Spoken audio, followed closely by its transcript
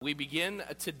We begin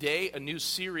today a new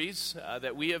series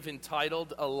that we have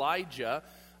entitled Elijah,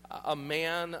 a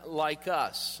Man Like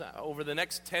Us. Over the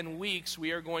next 10 weeks,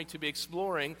 we are going to be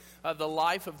exploring the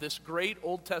life of this great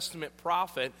Old Testament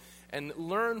prophet and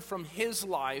learn from his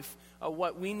life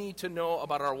what we need to know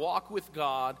about our walk with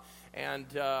God and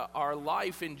our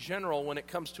life in general when it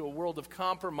comes to a world of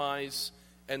compromise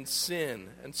and sin.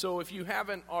 And so if you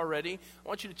haven't already, I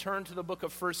want you to turn to the book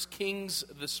of 1 Kings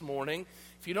this morning.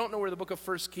 If you don't know where the book of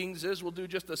 1 Kings is, we'll do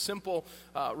just a simple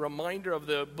reminder of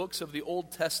the books of the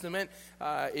Old Testament.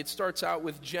 It starts out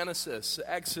with Genesis,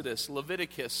 Exodus,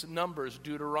 Leviticus, Numbers,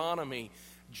 Deuteronomy,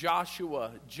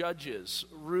 Joshua, Judges,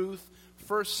 Ruth,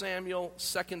 1 Samuel,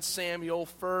 2 Samuel,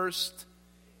 1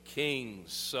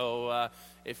 Kings. So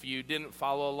if you didn't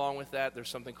follow along with that, there's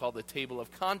something called the table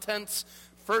of contents.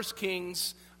 1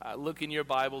 Kings, look in your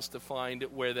Bibles to find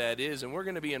where that is. And we're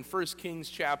going to be in 1 Kings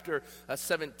chapter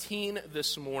 17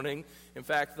 this morning. In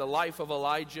fact, the life of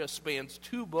Elijah spans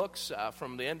two books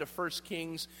from the end of 1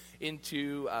 Kings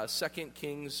into 2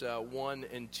 Kings 1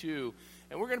 and 2.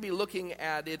 And we're going to be looking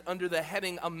at it under the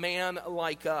heading, A Man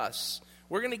Like Us.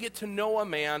 We're going to get to know a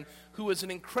man who is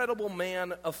an incredible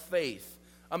man of faith.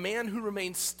 A man who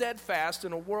remains steadfast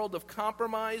in a world of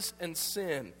compromise and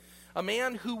sin. A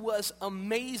man who was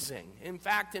amazing. In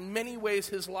fact, in many ways,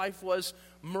 his life was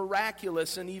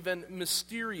miraculous and even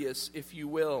mysterious, if you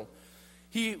will.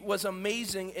 He was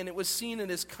amazing, and it was seen in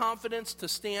his confidence to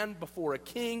stand before a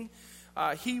king.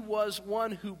 He was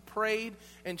one who prayed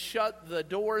and shut the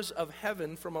doors of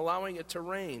heaven from allowing it to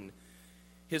rain.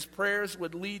 His prayers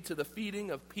would lead to the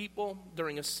feeding of people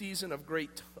during a season of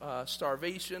great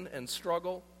starvation and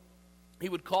struggle. He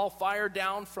would call fire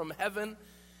down from heaven.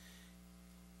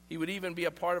 He would even be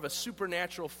a part of a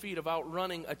supernatural feat of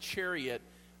outrunning a chariot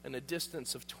in a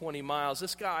distance of 20 miles.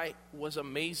 This guy was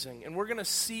amazing. And we're going to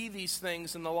see these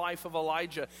things in the life of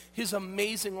Elijah, his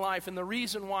amazing life. And the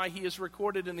reason why he is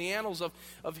recorded in the annals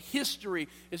of history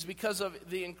is because of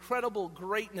the incredible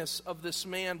greatness of this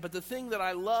man. But the thing that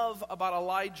I love about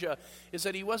Elijah is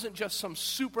that he wasn't just some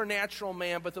supernatural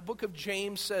man, but the book of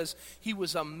James says he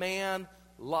was a man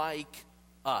like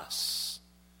us.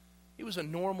 He was a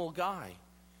normal guy.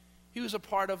 He was a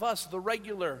part of us, the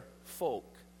regular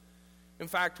folk. In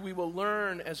fact, we will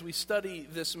learn as we study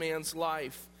this man's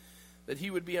life that he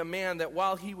would be a man that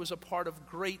while he was a part of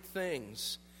great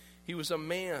things, he was a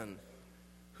man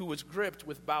who was gripped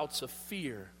with bouts of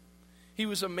fear. He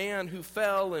was a man who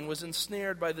fell and was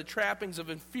ensnared by the trappings of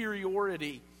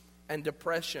inferiority and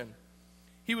depression.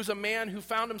 He was a man who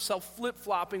found himself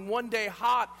flip-flopping, one day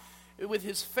hot with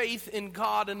his faith in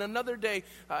God, and another day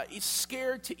he's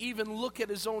scared to even look at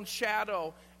his own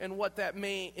shadow and what that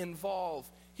may involve.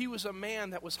 He was a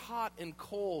man that was hot and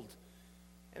cold.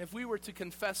 And if we were to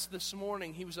confess this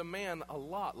morning, he was a man a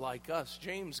lot like us.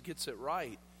 James gets it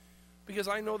right. Because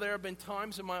I know there have been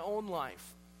times in my own life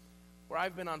where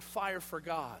I've been on fire for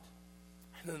God.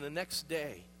 And then the next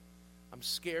day, I'm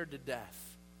scared to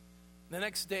death. The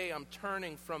next day, I'm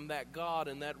turning from that God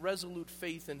and that resolute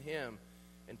faith in him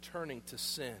and turning to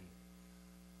sin.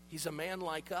 He's a man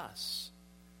like us.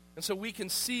 And so we can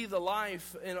see the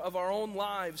life of our own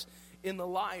lives in the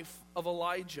life of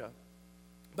Elijah.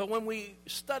 But when we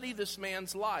study this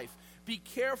man's life, be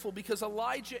careful, because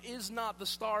Elijah is not the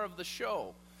star of the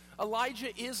show. Elijah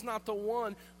is not the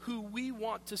one who we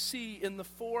want to see in the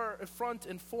front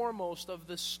and foremost of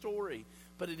this story,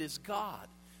 but it is God.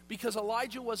 Because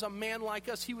Elijah was a man like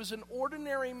us. He was an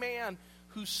ordinary man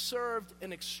who served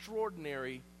an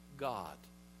extraordinary God.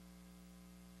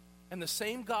 And the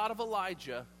same God of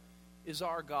Elijah is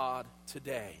our God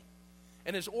today.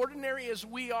 And as ordinary as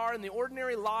we are in the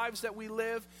ordinary lives that we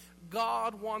live,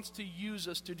 God wants to use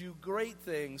us to do great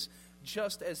things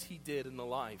just as he did in the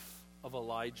life of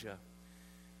Elijah.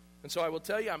 And so I will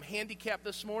tell you, I'm handicapped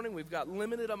this morning. We've got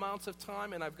limited amounts of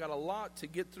time, and I've got a lot to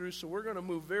get through. So we're going to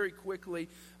move very quickly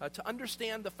to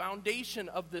understand the foundation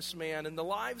of this man and the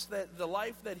life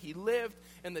that he lived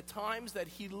and the times that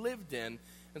he lived in.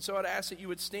 And so I'd ask that you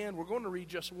would stand. We're going to read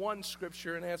just one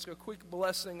scripture and ask a quick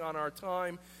blessing on our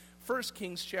time. 1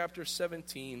 Kings chapter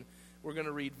 17, we're going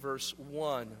to read verse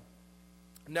 1.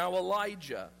 Now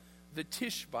Elijah, the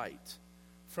Tishbite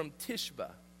from Tishba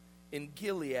in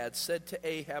Gilead, said to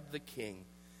Ahab the king,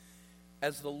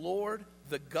 as the Lord,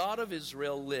 the God of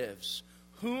Israel, lives,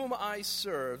 whom I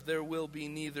serve, there will be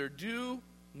neither dew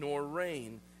nor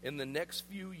rain in the next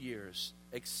few years,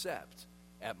 except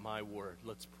at my word.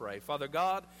 Let's pray. Father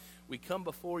God, we come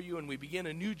before you and we begin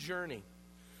a new journey.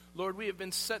 Lord, we have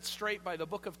been set straight by the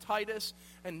book of Titus,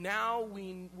 and now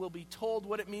we will be told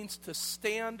what it means to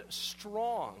stand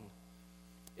strong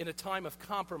in a time of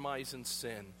compromise and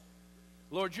sin.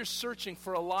 Lord, you're searching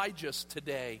for Elijahs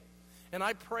today. And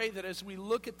I pray that as we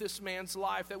look at this man's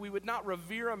life, that we would not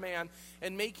revere a man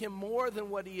and make him more than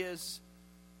what he is,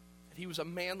 that he was a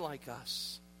man like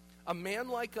us. A man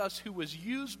like us who was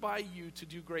used by you to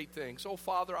do great things. Oh,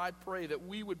 Father, I pray that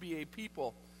we would be a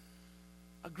people,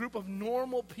 a group of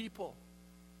normal people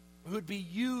who would be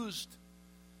used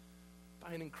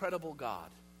by an incredible God.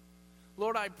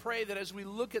 Lord, I pray that as we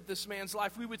look at this man's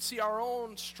life, we would see our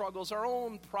own struggles, our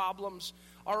own problems,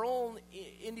 our own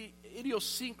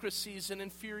idiosyncrasies and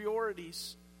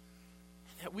inferiorities,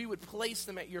 that we would place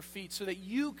them at your feet so that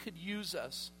you could use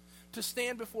us to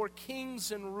stand before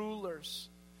kings and rulers,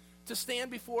 to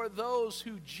stand before those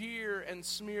who jeer and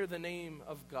smear the name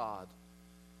of God,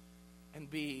 and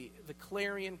be the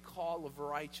clarion call of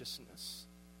righteousness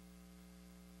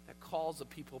that calls the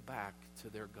people back to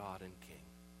their God and King.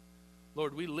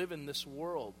 Lord, we live in this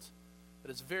world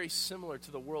that is very similar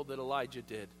to the world that Elijah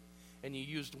did. And you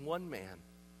used one man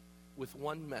with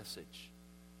one message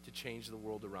to change the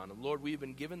world around him. Lord, we've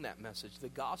been given that message, the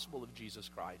gospel of Jesus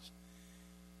Christ.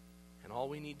 And all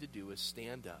we need to do is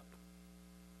stand up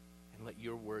and let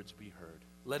your words be heard.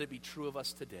 Let it be true of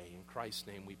us today. In Christ's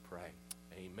name we pray.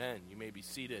 Amen. You may be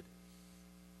seated.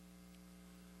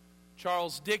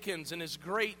 Charles Dickens, in his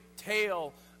great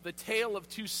tale, The Tale of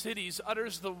Two Cities,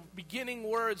 utters the beginning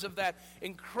words of that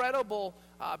incredible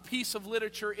piece of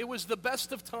literature. It was the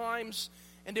best of times,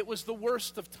 and it was the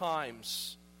worst of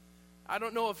times. I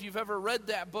don't know if you've ever read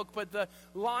that book, but the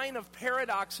line of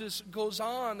paradoxes goes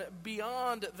on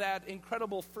beyond that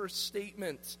incredible first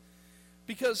statement,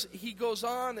 because he goes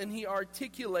on and he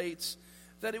articulates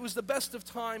that it was the best of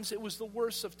times, it was the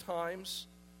worst of times.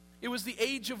 It was the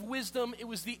age of wisdom, it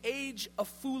was the age of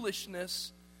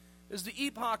foolishness. It was the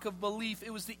epoch of belief.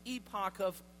 It was the epoch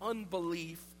of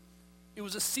unbelief. It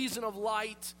was a season of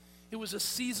light. It was a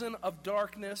season of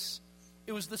darkness.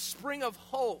 It was the spring of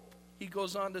hope, he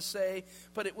goes on to say,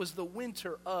 but it was the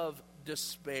winter of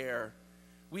despair.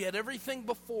 We had everything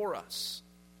before us.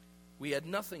 We had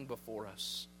nothing before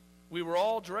us. We were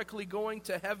all directly going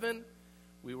to heaven.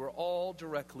 We were all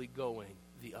directly going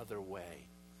the other way.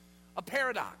 A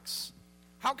paradox.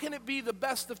 How can it be the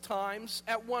best of times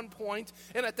at one point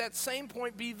and at that same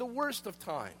point be the worst of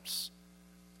times?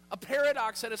 A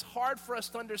paradox that is hard for us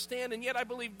to understand, and yet I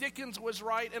believe Dickens was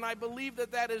right, and I believe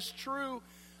that that is true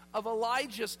of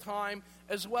Elijah's time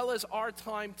as well as our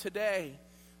time today.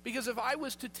 Because if I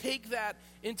was to take that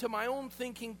into my own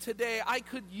thinking today, I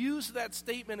could use that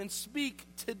statement and speak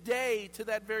today to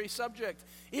that very subject.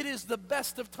 It is the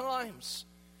best of times.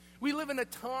 We live in a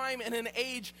time and an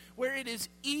age where it is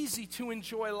easy to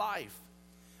enjoy life.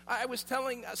 I was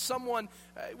telling someone,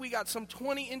 we got some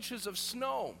 20 inches of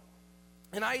snow.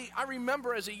 And I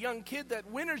remember as a young kid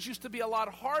that winters used to be a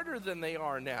lot harder than they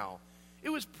are now. It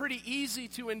was pretty easy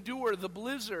to endure the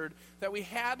blizzard that we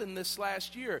had in this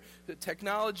last year. The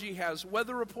technology has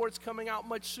weather reports coming out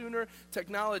much sooner.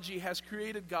 Technology has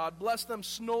created, God bless them,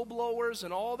 snow blowers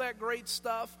and all that great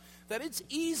stuff, that it's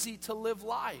easy to live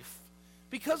life.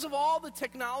 Because of all the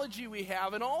technology we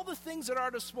have and all the things at our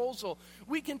disposal,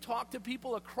 we can talk to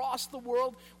people across the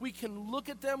world. We can look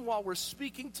at them while we're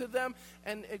speaking to them.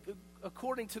 And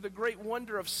according to the great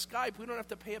wonder of Skype, we don't have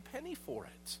to pay a penny for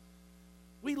it.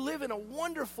 We live in a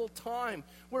wonderful time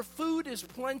where food is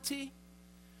plenty,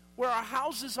 where our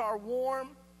houses are warm,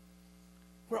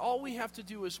 where all we have to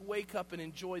do is wake up and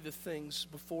enjoy the things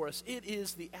before us. It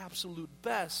is the absolute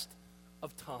best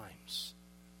of times.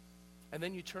 And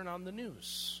then you turn on the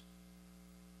news,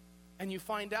 and you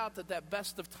find out that that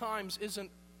best of times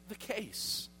isn't the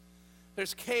case.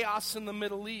 There's chaos in the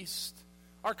Middle East.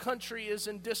 Our country is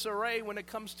in disarray when it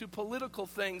comes to political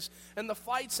things and the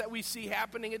fights that we see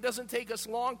happening. It doesn't take us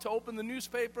long to open the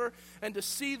newspaper and to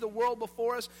see the world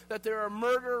before us, that there are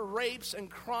murder, rapes, and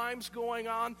crimes going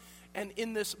on. And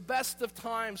in this best of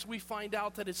times, we find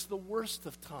out that it's the worst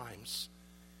of times.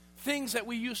 Things that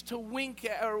we used to wink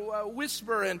at or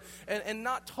whisper and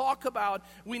not talk about,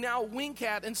 we now wink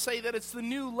at and say that it's the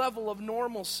new level of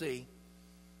normalcy.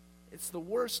 It's the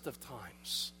worst of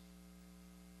times.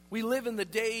 We live in the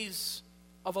days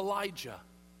of Elijah.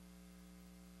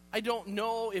 I don't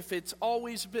know if it's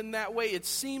always been that way. It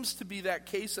seems to be that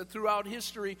case, that throughout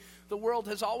history, the world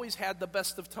has always had the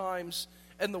best of times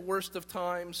and the worst of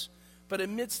times. But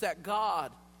amidst that,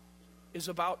 God is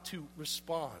about to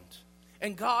respond.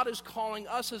 And God is calling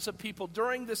us as a people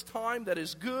during this time that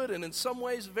is good and in some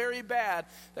ways very bad,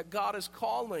 that God is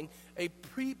calling a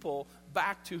people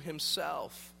back to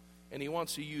himself. And he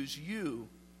wants to use you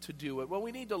to do it. Well,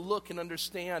 we need to look and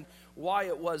understand why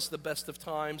it was the best of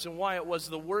times and why it was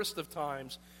the worst of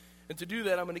times. And to do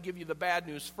that, I'm going to give you the bad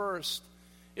news first.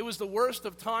 It was the worst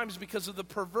of times because of the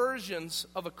perversions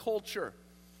of a culture.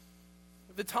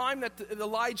 The time that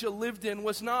Elijah lived in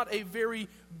was not a very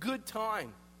good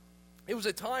time. It was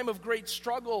a time of great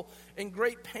struggle and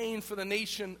great pain for the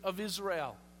nation of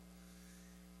Israel.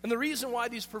 And the reason why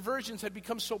these perversions had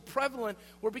become so prevalent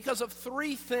were because of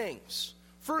three things.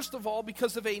 First of all,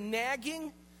 because of a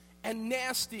nagging and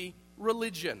nasty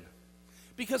religion.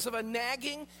 Because of a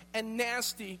nagging and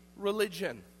nasty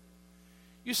religion.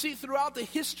 You see, throughout the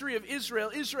history of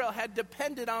Israel, Israel had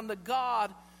depended on the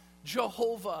God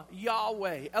Jehovah,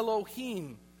 Yahweh,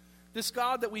 Elohim, this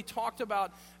God that we talked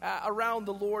about around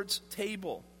the Lord's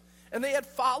table. And they had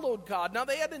followed God. Now,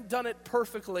 they hadn't done it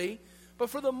perfectly, but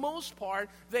for the most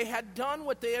part, they had done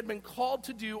what they had been called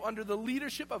to do under the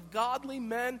leadership of godly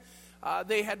men.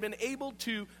 They had been able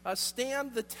to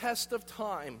stand the test of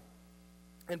time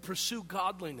and pursue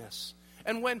godliness.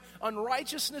 And when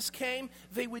unrighteousness came,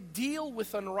 they would deal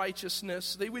with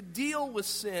unrighteousness. They would deal with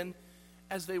sin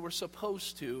as they were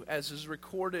supposed to, as is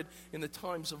recorded in the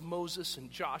times of Moses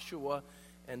and Joshua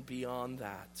and beyond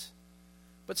that.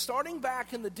 But starting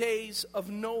back in the days of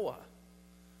Noah,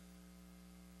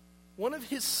 one of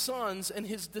his sons and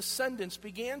his descendants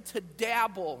began to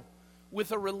dabble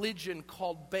with a religion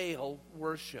called Baal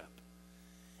worship.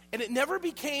 And it never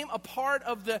became a part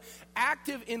of the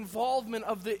active involvement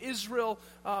of the Israel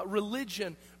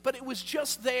religion, but it was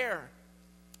just there.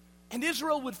 And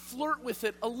Israel would flirt with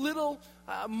it a little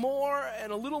more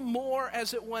and a little more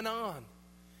as it went on.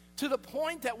 To the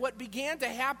point that what began to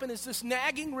happen is this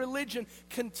nagging religion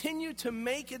continued to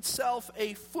make itself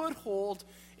a foothold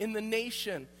in the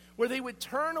nation, where they would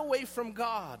turn away from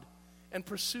God and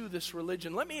pursue this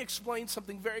religion. Let me explain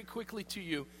something very quickly to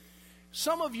you.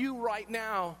 Some of you right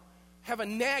now have a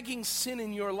nagging sin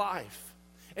in your life,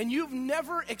 and you've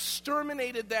never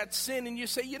exterminated that sin, and you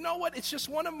say, you know what, it's just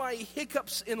one of my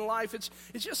hiccups in life. It's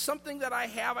just something that I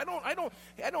have. I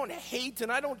don't hate,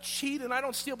 and I don't cheat, and I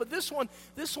don't steal, but this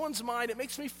one's mine. It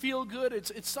makes me feel good.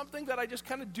 It's something that I just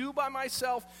kind of do by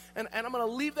myself, and I'm going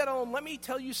to leave that alone. Let me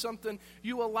tell you something.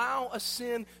 You allow a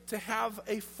sin to have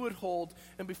a foothold,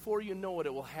 and before you know it,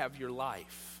 it will have your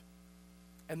life.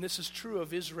 And this is true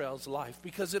of Israel's life,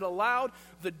 because it allowed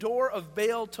the door of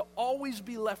Baal to always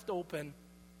be left open.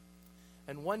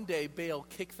 And one day, Baal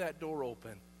kicked that door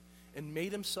open and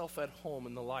made himself at home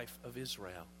in the life of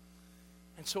Israel.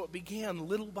 And so it began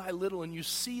little by little, and you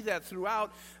see that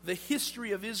throughout the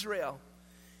history of Israel.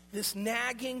 This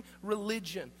nagging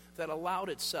religion that allowed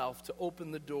itself to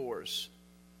open the doors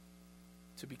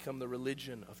to become the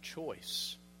religion of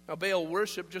choice. Now, Baal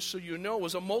worship, just so you know,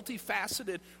 was a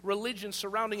multifaceted religion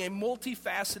surrounding a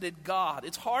multifaceted God.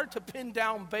 It's hard to pin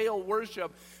down Baal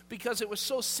worship because it was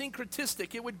so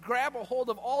syncretistic. It would grab a hold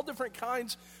of all different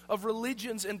kinds of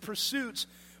religions and pursuits.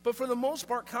 But for the most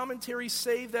part, commentaries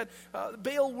say that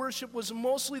Baal worship was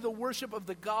mostly the worship of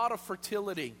the god of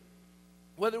fertility.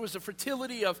 Whether it was the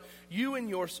fertility of you and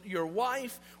your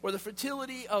wife, or the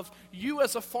fertility of you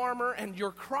as a farmer and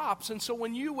your crops. And so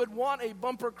when you would want a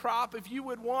bumper crop, if you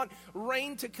would want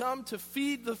rain to come to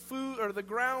feed the food or the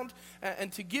ground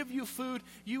and to give you food,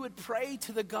 you would pray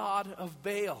to the god of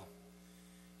Baal.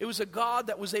 It was a god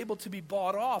that was able to be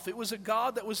bought off. It was a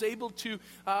god that was able to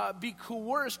be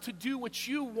coerced to do what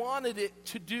you wanted it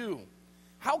to do.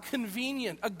 How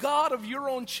convenient. A god of your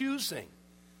own choosing.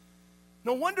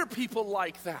 No wonder people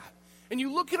like that. And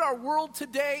you look at our world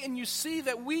today and you see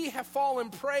that we have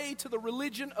fallen prey to the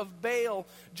religion of Baal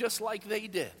just like they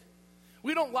did.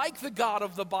 We don't like the God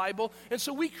of the Bible, and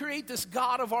so we create this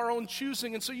God of our own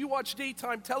choosing. And so you watch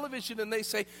daytime television and they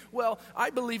say, well, I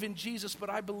believe in Jesus,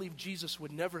 but I believe Jesus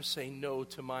would never say no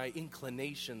to my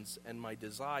inclinations and my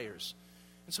desires.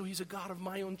 And so he's a God of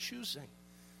my own choosing.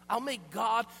 I'll make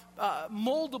God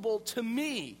moldable to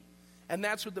me. And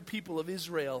that's what the people of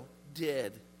Israel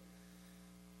did.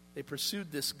 They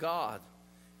pursued this God,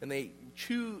 and they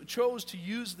chose to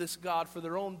use this God for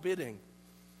their own bidding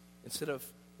instead of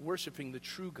worshiping the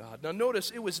true God. Now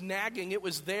notice, it was nagging, it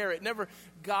was there, it never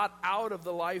got out of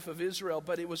the life of Israel,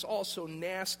 but it was also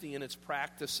nasty in its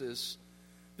practices.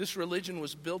 This religion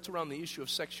was built around the issue of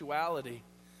sexuality.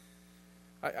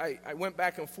 I went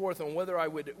back and forth on whether I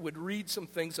would read some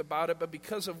things about it, but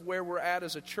because of where we're at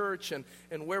as a church and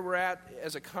where we're at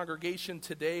as a congregation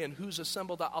today and who's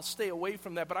assembled, I'll stay away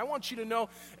from that. But I want you to know,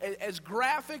 as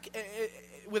graphic,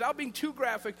 without being too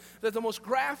graphic, that the most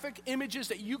graphic images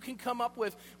that you can come up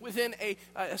with within a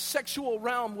sexual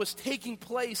realm was taking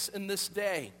place in this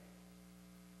day.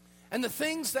 And the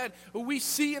things that we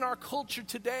see in our culture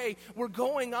today were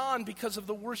going on because of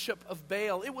the worship of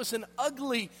Baal. It was an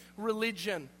ugly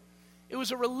religion. It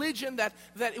was a religion that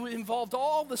it involved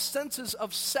all the senses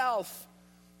of self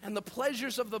and the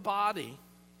pleasures of the body.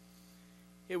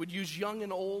 It would use young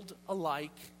and old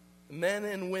alike, men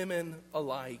and women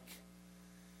alike.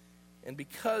 And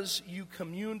because you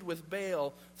communed with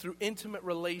Baal through intimate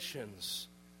relations,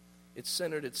 it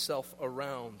centered itself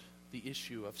around the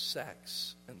issue of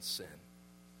sex and sin.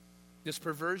 This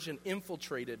perversion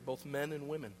infiltrated both men and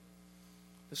women.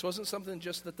 This wasn't something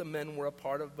just that the men were a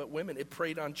part of, but women. It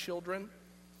preyed on children.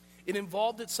 It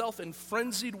involved itself in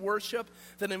frenzied worship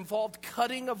that involved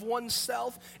cutting of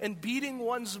oneself and beating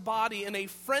one's body in a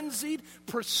frenzied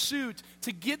pursuit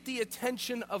to get the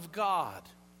attention of God,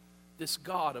 this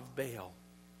God of Baal.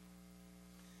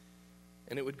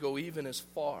 And it would go even as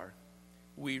far,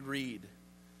 we read,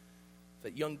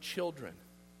 that young children,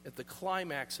 at the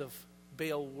climax of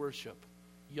Baal worship,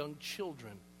 young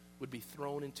children would be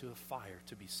thrown into a fire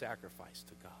to be sacrificed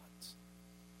to gods.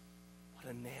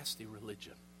 What a nasty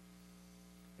religion.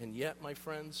 And yet, my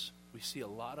friends, we see a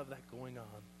lot of that going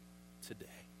on today.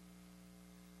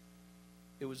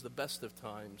 It was the best of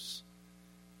times.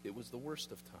 It was the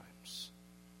worst of times.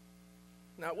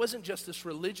 Now, it wasn't just this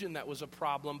religion that was a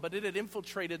problem, but it had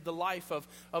infiltrated the life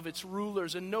of its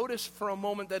rulers. And notice for a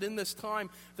moment that in this time,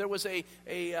 there was a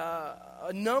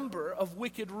number of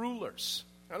wicked rulers.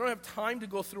 I don't have time to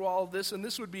go through all of this, and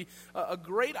this would be a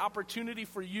great opportunity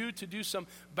for you to do some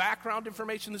background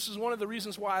information. This is one of the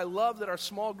reasons why I love that our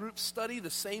small groups study the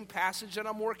same passage that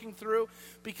I'm working through,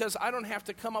 because I don't have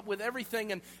to come up with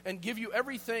everything and give you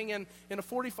everything in a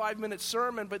 45-minute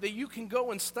sermon, but that you can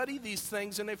go and study these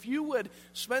things. And if you would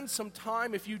spend some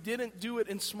time, if you didn't do it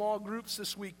in small groups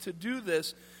this week, to do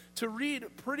this, to read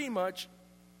pretty much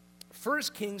 1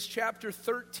 Kings chapter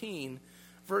 13,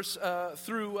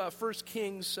 through 1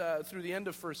 Kings, through the end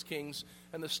of 1 Kings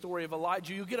and the story of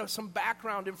Elijah, you get some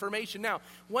background information. Now,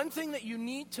 one thing that you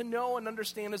need to know and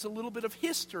understand is a little bit of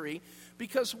history,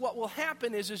 because what will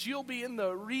happen is you'll be in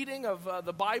the reading of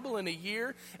the Bible in a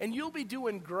year, and you'll be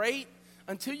doing great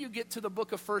until you get to the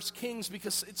book of 1 Kings,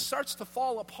 because it starts to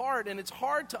fall apart, and it's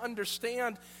hard to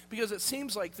understand because it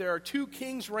seems like there are two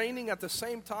kings reigning at the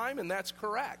same time, and that's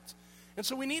correct. And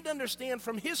so we need to understand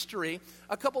from history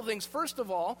a couple things. First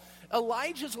of all,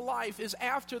 Elijah's life is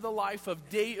after the life of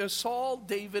Saul,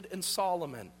 David, and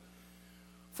Solomon.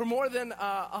 For more than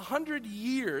 100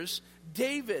 years,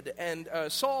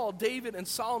 Saul, David, and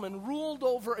Solomon ruled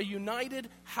over a united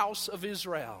house of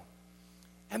Israel.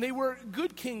 And they were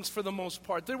good kings for the most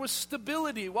part. There was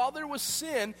stability. While there was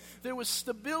sin, there was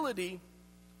stability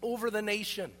over the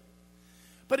nation.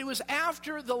 But it was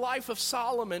after the life of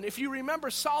Solomon. If you remember,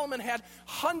 Solomon had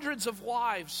hundreds of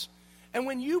wives. And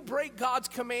when you break God's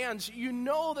commands, you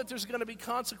know that there's going to be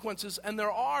consequences. And there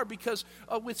are, because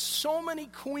with so many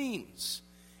queens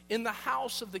in the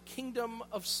house of the kingdom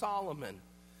of Solomon,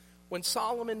 when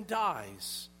Solomon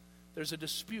dies, there's a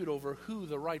dispute over who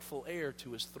the rightful heir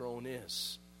to his throne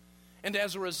is. And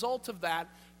as a result of that,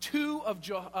 two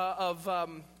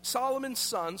of Solomon's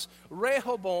sons,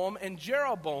 Rehoboam and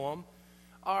Jeroboam,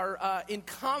 are in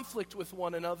conflict with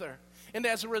one another. And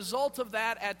as a result of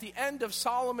that, at the end of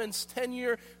Solomon's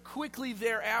tenure, quickly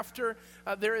thereafter,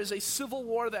 there is a civil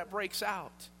war that breaks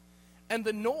out. And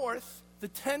the north, the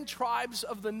 10 tribes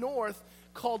of the north,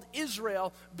 called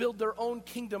Israel, build their own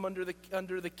kingdom under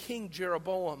the king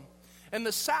Jeroboam. And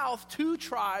the south, 2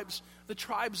 tribes, the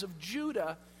tribes of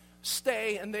Judah,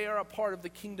 stay, and they are a part of the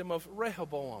kingdom of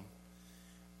Rehoboam.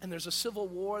 And there's a civil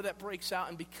war that breaks out,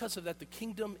 and because of that, the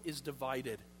kingdom is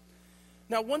divided.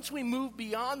 Now, once we move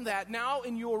beyond that, now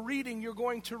in your reading, you're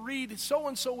going to read,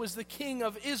 so-and-so was the king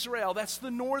of Israel, that's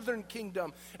the northern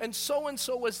kingdom. And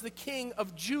so-and-so was the king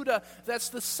of Judah, that's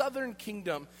the southern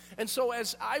kingdom. And so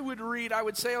as I would read, I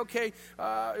would say, okay,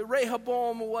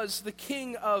 Rehoboam was the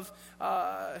king of,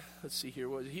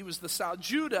 he was the south,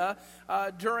 Judah,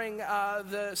 during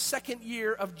the second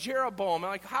year of Jeroboam.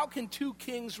 Like, how can 2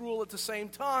 kings rule at the same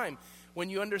time? When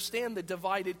you understand the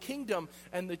divided kingdom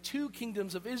and the 2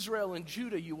 kingdoms of Israel and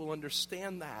Judah, you will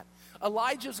understand that.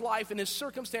 Elijah's life and his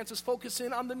circumstances focus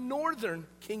in on the northern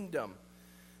kingdom.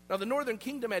 Now, the northern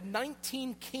kingdom had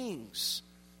 19 kings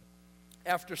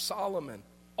after Solomon.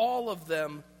 All of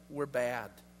them were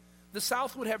bad. The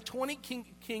south would have 20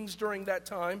 kings during that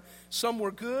time. Some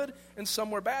were good and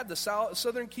some were bad. The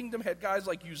southern kingdom had guys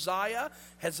like Uzziah,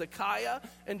 Hezekiah,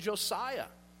 and Josiah,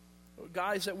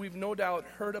 guys that we've no doubt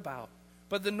heard about.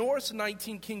 But the north's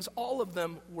 19 kings, all of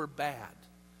them were bad.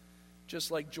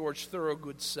 Just like George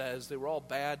Thorogood says, they were all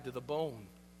bad to the bone.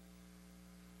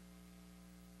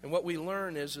 And what we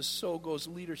learn is so goes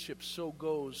leadership, so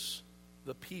goes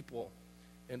the people.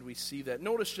 And we see that.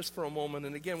 Notice just for a moment,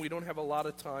 and again, we don't have a lot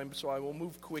of time, so I will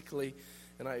move quickly.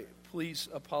 And I please,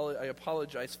 I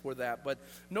apologize for that. But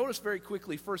notice very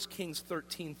quickly 1 Kings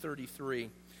 13:33.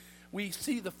 We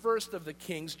see the first of the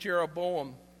kings,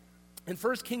 Jeroboam. In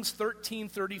 1 Kings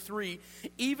 13:33,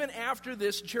 even after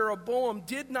this, Jeroboam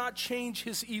did not change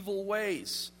his evil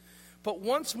ways, but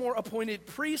once more appointed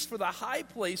priests for the high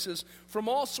places from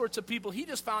all sorts of people. He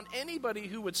just found anybody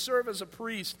who would serve as a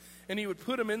priest, and he would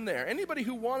put them in there. Anybody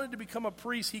who wanted to become a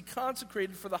priest, he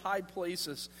consecrated for the high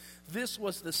places. This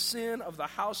was the sin of the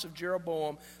house of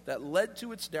Jeroboam that led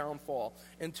to its downfall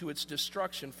and to its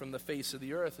destruction from the face of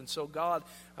the earth. And so God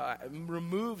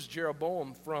removes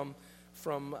Jeroboam from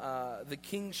the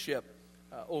kingship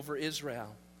over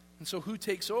Israel. And so who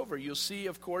takes over? You'll see,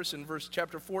 of course, in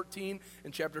chapter 14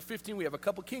 and chapter 15, we have a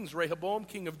couple kings. Rehoboam,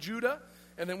 king of Judah,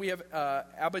 and then we have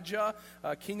Abijah,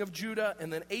 king of Judah,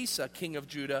 and then Asa, king of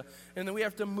Judah. And then we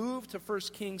have to move to 1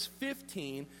 Kings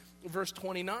 15, verse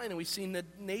 29, and we see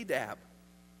Nadab.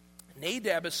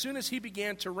 Nadab, as soon as he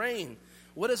began to reign,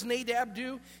 what does Nadab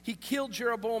do? He killed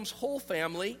Jeroboam's whole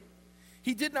family.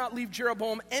 He did not leave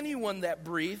Jeroboam anyone that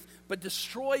breathed, but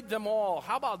destroyed them all.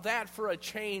 How about that for a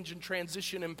change and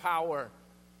transition in power?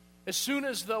 As soon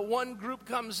as the one group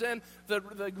comes in, the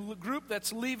group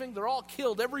that's leaving, they're all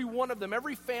killed. Every one of them,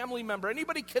 every family member,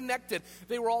 anybody connected,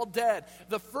 they were all dead.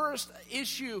 The first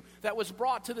issue that was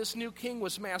brought to this new king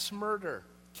was mass murder.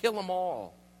 Kill them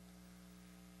all.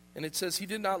 And it says, he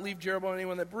did not leave Jeroboam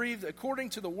anyone that breathed,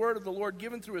 according to the word of the Lord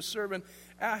given through his servant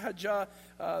Ahijah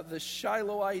the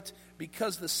Shiloite,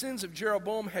 because the sins of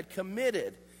Jeroboam had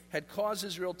caused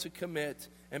Israel to commit,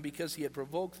 and because he had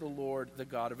provoked the Lord, the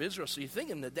God of Israel. So you're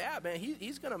thinking, Nadab, man,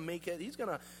 he's going to make it, he's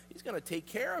going to take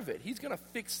care of it. He's going to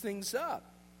fix things up.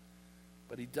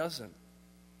 But he doesn't.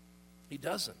 He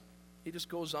doesn't. He just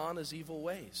goes on his evil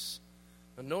ways.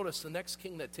 Now notice the next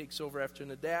king that takes over after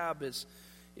Nadab is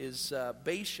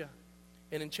Baasha.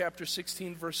 And in chapter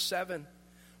 16, verse 7,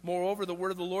 moreover, the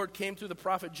word of the Lord came through the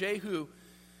prophet Jehu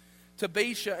to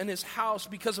Baasha and his house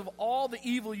because of all the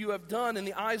evil you have done in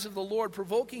the eyes of the Lord,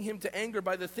 provoking him to anger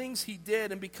by the things he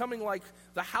did and becoming like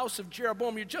the house of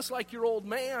Jeroboam. You're just like your old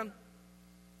man.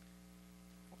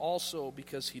 Also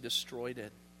because he destroyed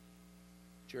it.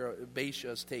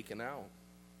 Baasha is taken out.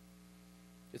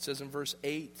 It says in verse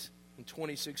 8, in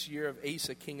 26th year of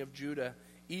Asa, king of Judah,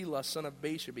 Elah, son of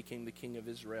Baasha, became the king of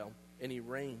Israel, and he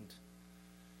reigned.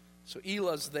 So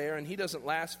Elah's there, and he doesn't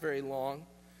last very long.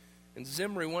 And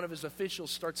Zimri, one of his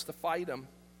officials, starts to fight him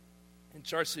and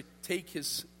starts to take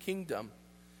his kingdom.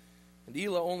 And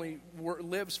Elah only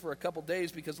lives for a couple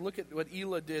days, because look at what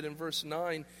Elah did in verse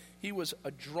 9. He was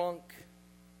a drunk.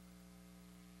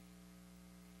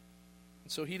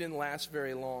 And so he didn't last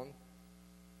very long.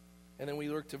 And then we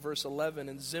look to verse 11,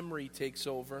 and Zimri takes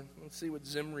over. Let's see what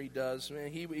Zimri does.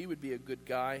 Man, he would be a good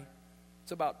guy.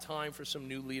 It's about time for some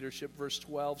new leadership. Verse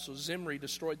 12, so Zimri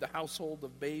destroyed the household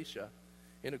of Baasha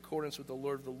in accordance with the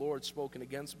word of the Lord spoken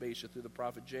against Baasha through the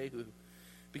prophet Jehu.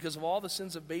 Because of all the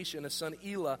sins of Baasha and his son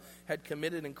Elah had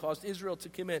committed and caused Israel to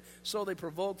commit, so they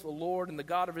provoked the Lord and the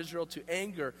God of Israel to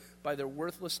anger by their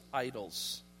worthless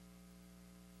idols.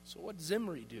 So what did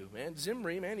Zimri do, man?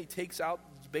 Zimri, man, he takes out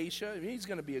Baasha. He's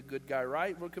going to be a good guy,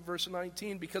 right? Look at verse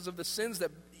 19. Because of the sins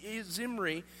that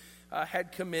Zimri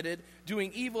had committed,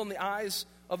 doing evil in the eyes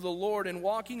of the Lord and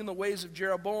walking in the ways of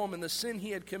Jeroboam and the sin he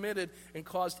had committed and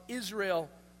caused Israel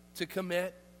to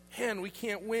commit. Man, we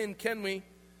can't win, can we?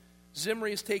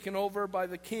 Zimri is taken over by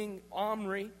the king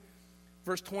Omri.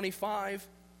 Verse 25.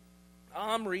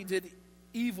 Omri did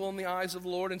evil in the eyes of the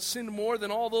Lord and sinned more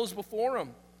than all those before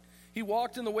him. He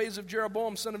walked in the ways of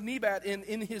Jeroboam, son of Nebat,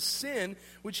 in his sin,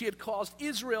 which he had caused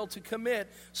Israel to commit,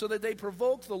 so that they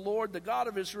provoked the Lord, the God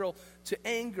of Israel, to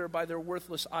anger by their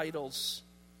worthless idols.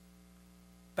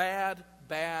 Bad,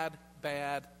 bad,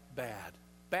 bad, bad.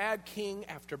 Bad king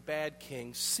after bad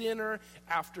king. Sinner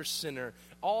after sinner.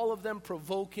 All of them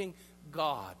provoking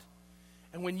God.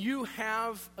 And when you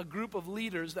have a group of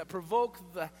leaders that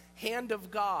provoke the hand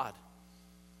of God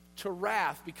to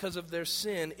wrath because of their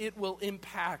sin, it will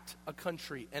impact a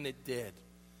country, and it did.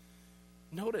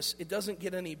 Notice, it doesn't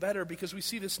get any better, because we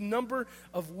see this number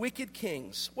of wicked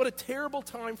kings. What a terrible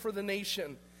time for the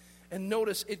nation. And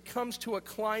notice, it comes to a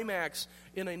climax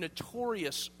in a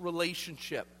notorious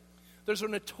relationship. There's a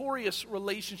notorious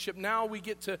relationship. Now we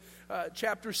get to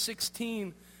chapter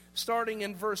 16, starting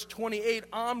in verse 28.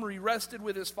 Omri rested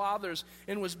with his fathers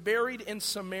and was buried in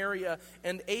Samaria,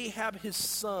 and Ahab his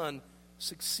son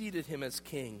succeeded him as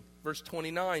king. Verse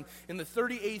 29, in the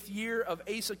 38th year of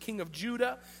Asa, king of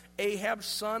Judah, Ahab,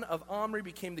 son of Omri,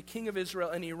 became the king of Israel,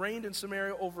 and he reigned in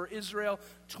Samaria over Israel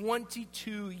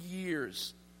 22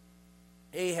 years.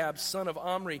 Ahab, son of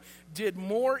Omri, did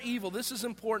more evil. This is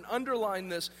important. Underline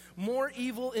this. More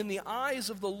evil in the eyes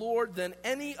of the Lord than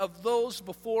any of those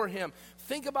before him.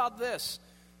 Think about this.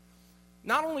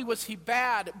 Not only was he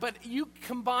bad, but you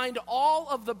combined all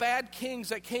of the bad kings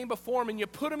that came before him and you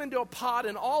put them into a pot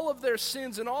and all of their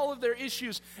sins and all of their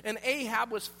issues. And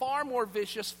Ahab was far more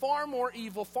vicious, far more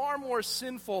evil, far more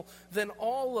sinful than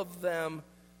all of them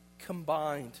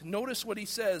combined. Notice what he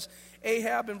says.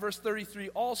 Ahab in verse 33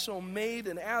 also made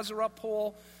an Asherah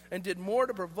pole and did more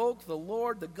to provoke the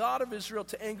Lord, the God of Israel,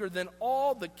 to anger than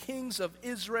all the kings of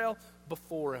Israel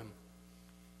before him.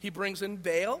 He brings in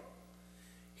Baal.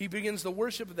 He begins the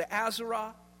worship of the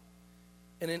Asherah.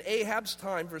 And in Ahab's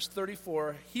time, verse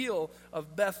 34, Hiel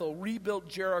of Bethel rebuilt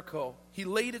Jericho. He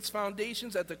laid its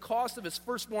foundations at the cost of his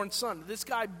firstborn son. This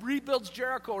guy rebuilds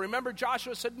Jericho. Remember,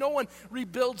 Joshua said, no one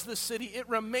rebuilds the city. It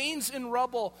remains in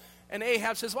rubble. And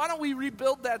Ahab says, why don't we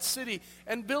rebuild that city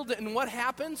and build it? And what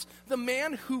happens? The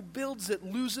man who builds it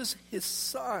loses his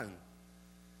son.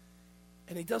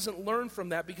 And he doesn't learn from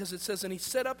that because it says, and he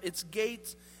set up its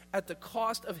gates at the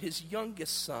cost of his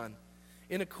youngest son,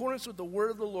 in accordance with the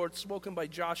word of the Lord spoken by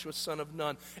Joshua, son of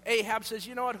Nun. Ahab says,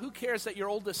 you know what, who cares that your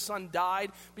oldest son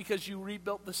died because you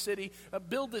rebuilt the city?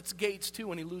 Build its gates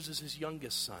too, and he loses his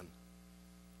youngest son.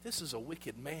 This is a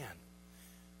wicked man.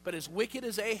 But as wicked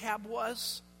as Ahab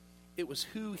was, it was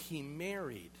who he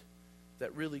married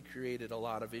that really created a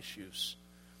lot of issues.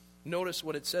 Notice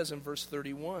what it says in verse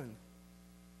 31.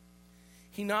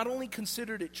 He not only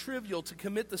considered it trivial to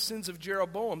commit the sins of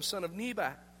Jeroboam, son of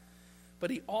Nebat, but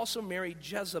he also married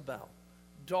Jezebel,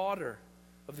 daughter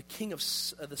of the king of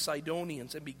the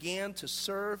Sidonians, and began to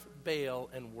serve Baal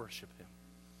and worship him.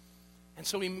 And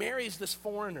so he marries this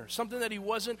foreigner, something that he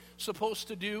wasn't supposed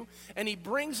to do. And he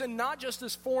brings in not just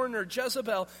this foreigner,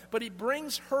 Jezebel, but he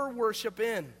brings her worship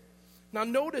in. Now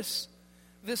notice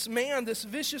this man, this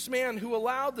vicious man who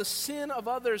allowed the sin of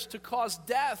others to cause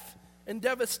death and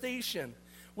devastation,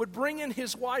 would bring in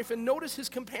his wife, and notice his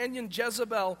companion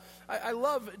Jezebel. I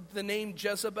love the name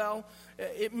Jezebel.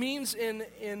 It means in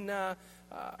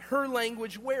her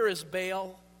language, where is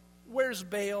Baal? Where's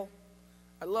Baal?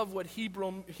 I love what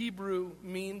Hebrew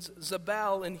means.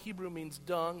 Zabal in Hebrew means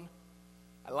dung.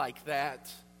 I like that.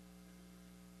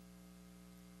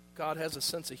 God has a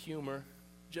sense of humor.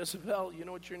 Jezebel, you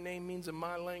know what your name means in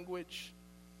my language?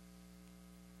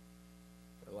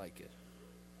 I like it.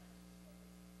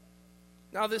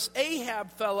 Now, this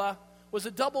Ahab fella was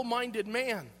a double-minded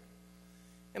man.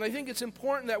 And I think it's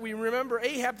important that we remember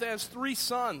Ahab has 3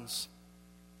 sons.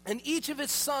 And each of his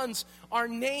sons are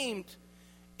named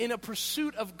in a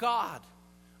pursuit of God,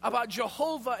 about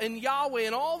Jehovah and Yahweh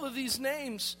and all of these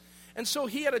names. And so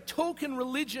he had a token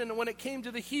religion when it came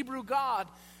to the Hebrew God,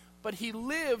 but he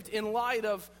lived in light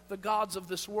of the gods of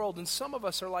this world. And some of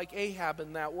us are like Ahab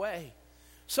in that way.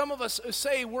 Some of us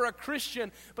say we're a Christian,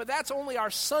 but that's only our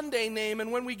Sunday name.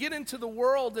 And when we get into the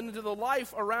world and into the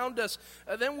life around us,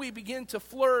 then we begin to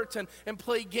flirt and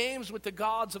play games with the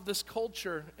gods of this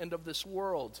culture and of this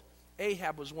world.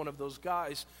 Ahab was one of those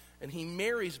guys, and he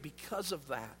marries because of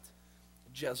that,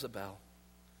 Jezebel.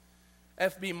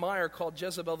 F.B. Meyer called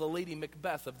Jezebel the Lady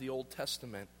Macbeth of the Old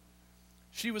Testament.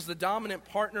 She was the dominant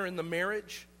partner in the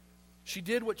marriage. She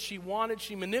did what she wanted.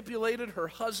 She manipulated her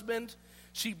husband.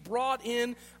 She brought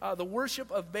in the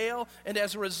worship of Baal, and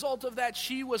as a result of that,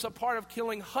 she was a part of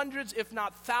killing hundreds, if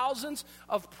not thousands,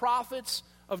 of prophets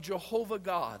of Jehovah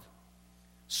God.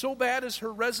 So bad is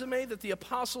her resume that the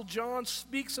Apostle John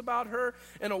speaks about her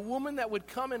and a woman that would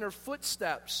come in her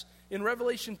footsteps in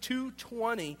Revelation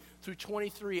 2:20 through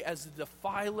 23 as the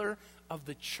defiler of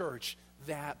the church,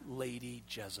 that lady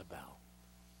Jezebel.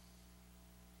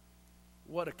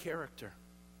 What a character.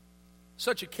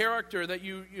 Such a character that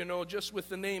you know, just with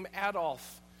the name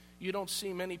Adolf, you don't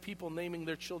see many people naming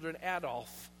their children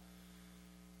Adolf.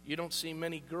 You don't see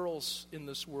many girls in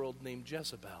this world named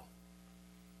Jezebel.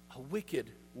 A wicked,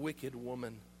 wicked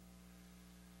woman.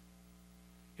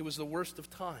 It was the worst of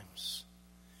times.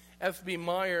 F.B.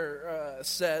 Meyer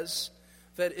says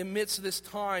that amidst this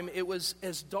time, it was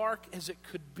as dark as it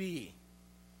could be.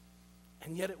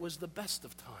 And yet it was the best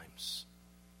of times.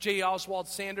 J. Oswald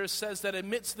Sanders says that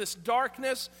amidst this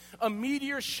darkness, a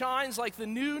meteor shines like the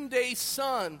noonday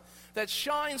sun that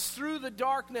shines through the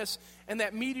darkness, and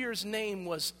that meteor's name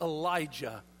was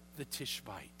Elijah the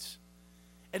Tishbite.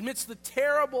 Amidst the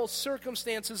terrible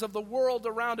circumstances of the world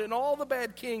around it, and all the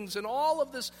bad kings, and all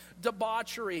of this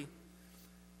debauchery,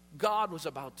 God was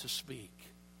about to speak.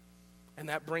 And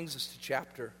that brings us to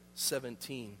chapter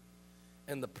 17,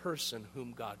 and the person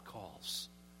whom God calls.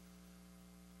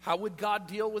 How would God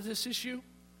deal with this issue?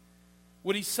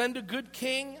 Would he send a good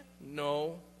king?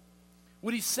 No.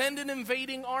 Would he send an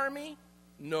invading army?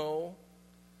 No.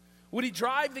 Would he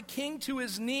drive the king to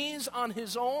his knees on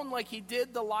his own like he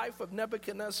did the life of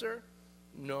Nebuchadnezzar?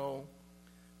 No.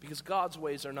 Because God's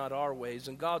ways are not our ways,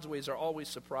 and God's ways are always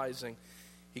surprising.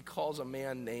 He calls a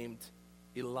man named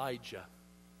Elijah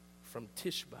from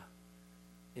Tishba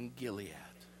in Gilead.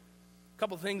 A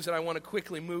couple things that I want to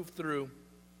quickly move through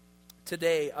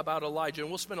today about Elijah, and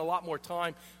we'll spend a lot more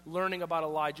time learning about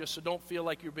Elijah, so don't feel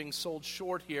like you're being sold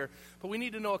short here. But we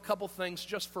need to know a couple things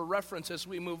just for reference as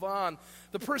we move on.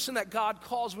 The person that God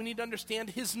calls, we need to understand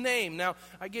his name. Now,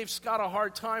 I gave Scott a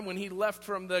hard time when he left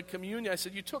from the communion. I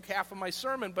said, you took half of my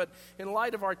sermon, but in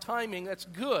light of our timing, that's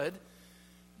good.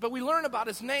 But we learn about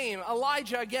his name.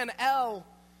 Elijah, again, El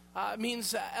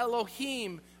means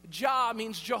Elohim. Jah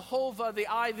means Jehovah. The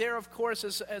I there, of course,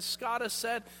 as Scott has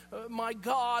said, my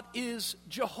God is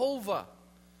Jehovah.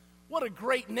 What a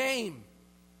great name.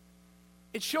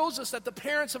 It shows us that the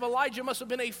parents of Elijah must have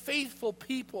been a faithful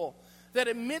people, that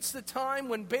amidst the time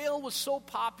when Baal was so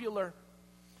popular,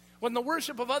 when the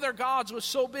worship of other gods was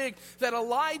so big, that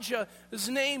Elijah's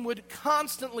name would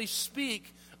constantly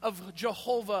speak of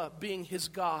Jehovah being his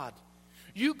God.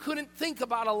 You couldn't think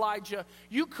about Elijah.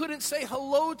 You couldn't say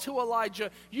hello to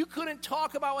Elijah. You couldn't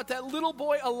talk about what that little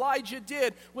boy Elijah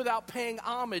did without paying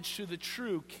homage to the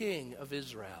true King of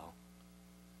Israel.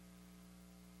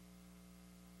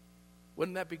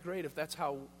 Wouldn't that be great if that's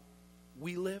how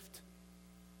we lived?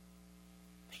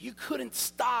 You couldn't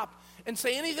stop and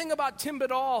say anything about Tim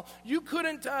Badal. You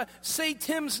couldn't say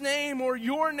Tim's name or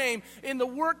your name in the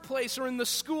workplace or in the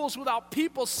schools without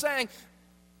people saying,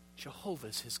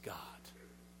 Jehovah's his God.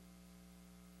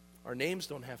 Our names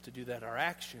don't have to do that. Our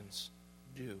actions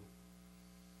do.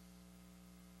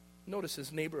 Notice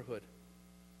his neighborhood.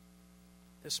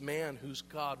 This man whose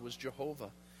God was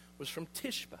Jehovah was from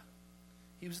Tishba.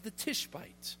 He was the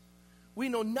Tishbite. We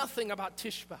know nothing about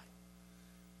Tishba.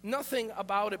 Nothing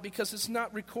about it because it's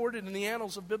not recorded in the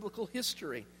annals of biblical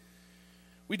history.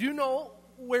 We do know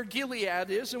where Gilead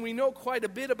is, and we know quite a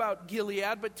bit about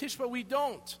Gilead, but Tishba we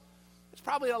don't. It's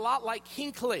probably a lot like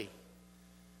Hinckley.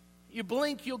 You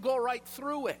blink, you'll go right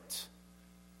through it.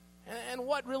 And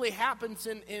what really happens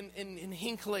in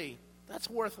Hinckley, that's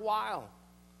worthwhile.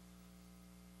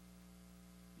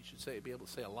 You should be able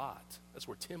to say a lot. That's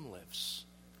where Tim lives.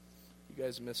 You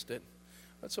guys missed it.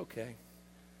 That's okay.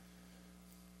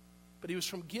 But he was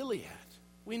from Gilead.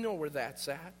 We know where that's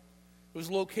at. It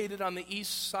was located on the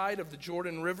east side of the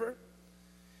Jordan River.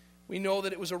 We know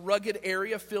that it was a rugged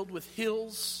area filled with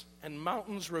hills and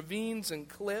mountains, ravines, and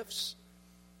cliffs.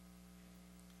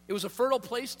 It was a fertile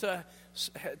place to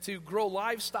grow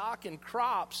livestock and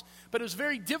crops, but it was a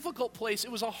very difficult place.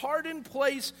 It was a hardened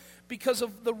place because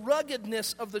of the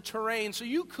ruggedness of the terrain. So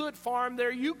you could farm there,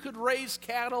 you could raise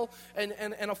cattle and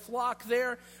a flock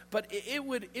there, but it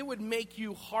would make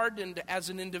you hardened as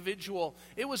an individual.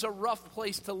 It was a rough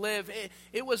place to live.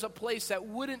 It was a place that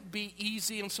wouldn't be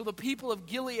easy, and so the people of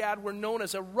Gilead were known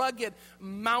as a rugged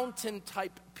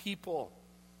mountain-type people.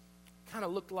 Kind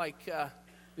of looked like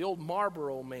the old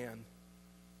Marlboro man.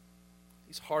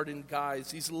 These hardened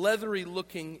guys, these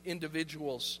leathery-looking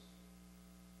individuals.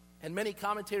 And many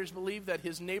commentators believe that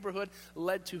his neighborhood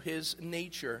led to his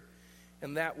nature.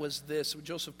 And that was this.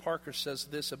 Joseph Parker says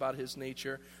this about his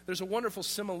nature. There's a wonderful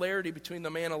similarity between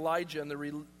the man Elijah and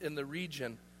the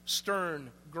region.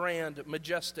 Stern, grand,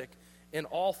 majestic, and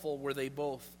awful were they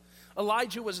both.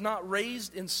 Elijah was not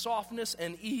raised in softness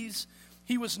and ease.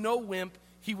 He was no wimp.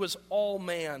 He was all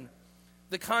man.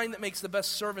 The kind that makes the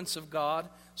best servants of God.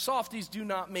 Softies do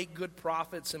not make good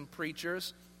prophets and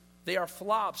preachers. They are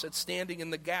flops at standing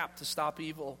in the gap to stop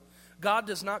evil. God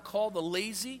does not call the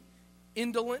lazy,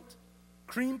 indolent,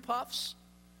 cream puffs.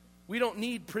 We don't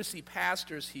need prissy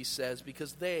pastors, he says,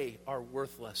 because they are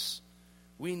worthless.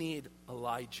 We need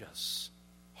Elijahs,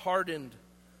 hardened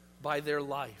by their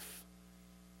life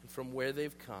and from where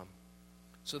they've come,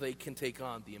 so they can take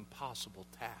on the impossible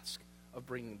task of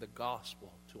bringing the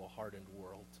gospel to a hardened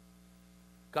world.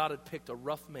 God had picked a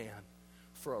rough man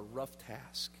for a rough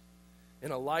task.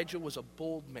 And Elijah was a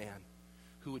bold man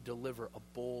who would deliver a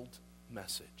bold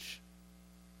message.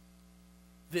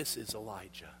 This is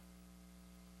Elijah.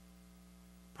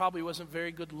 Probably wasn't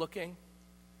very good looking,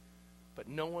 but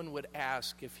no one would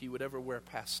ask if he would ever wear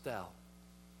pastel.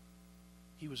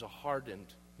 He was a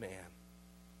hardened man.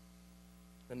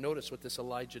 And notice what this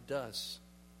Elijah does.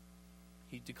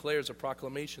 He declares a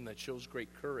proclamation that shows great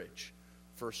courage.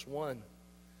 Verse 1.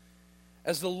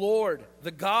 As the Lord,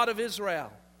 the God of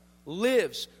Israel,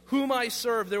 lives, whom I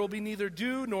serve, there will be neither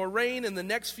dew nor rain in the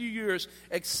next few years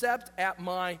except at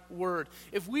my word.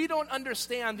 If we don't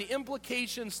understand the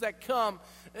implications that come,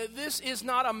 this is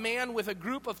not a man with a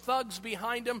group of thugs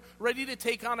behind him ready to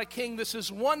take on a king. This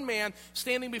is one man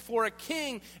standing before a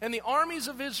king and the armies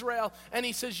of Israel, and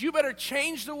he says, you better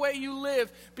change the way you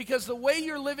live, because the way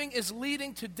you're living is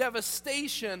leading to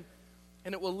devastation,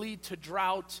 and it will lead to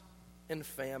drought and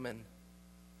famine.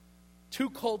 Two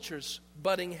cultures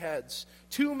butting heads.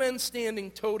 Two men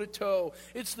standing toe to toe.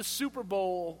 It's the Super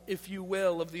Bowl, if you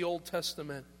will, of the Old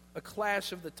Testament. A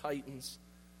clash of the titans.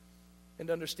 And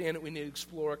to understand it, we need to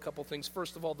explore a couple things.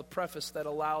 First of all, the preface that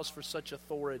allows for such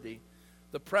authority.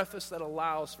 The preface that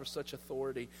allows for such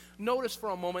authority. Notice for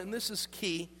a moment, and this is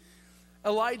key,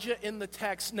 Elijah in the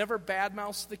text never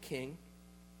badmouths the king.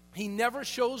 He never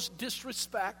shows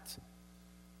disrespect.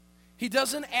 He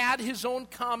doesn't add his own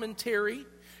commentary.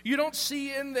 You don't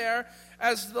see in there,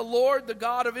 as the Lord, the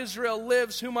God of Israel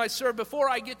lives, whom I serve. Before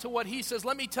I get to what he says,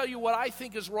 let me tell you what I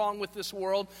think is wrong with this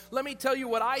world. Let me tell you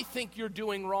what I think you're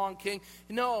doing wrong, king.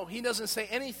 No, he doesn't say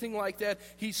anything like that.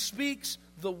 He speaks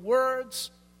the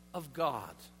words of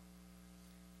God.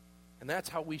 And that's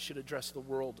how we should address the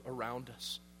world around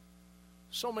us.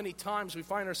 So many times we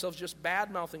find ourselves just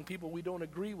bad-mouthing people we don't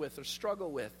agree with or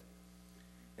struggle with,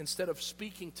 instead of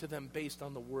speaking to them based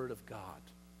on the word of God.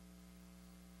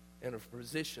 And a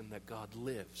position that God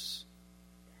lives.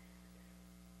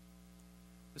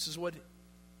 This is what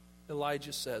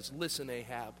Elijah says. Listen,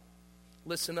 Ahab.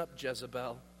 Listen up,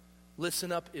 Jezebel.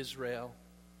 Listen up, Israel.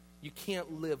 You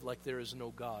can't live like there is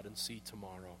no God and see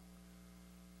tomorrow.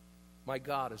 My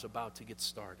God is about to get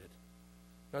started.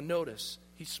 Now notice,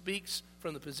 he speaks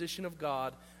from the position of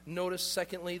God. Notice,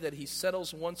 secondly, that he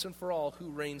settles once and for all who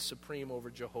reigns supreme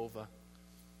over Jehovah.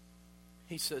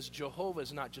 He says, Jehovah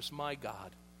is not just my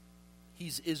God.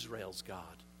 He's Israel's God.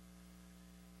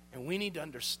 And we need to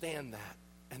understand that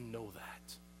and know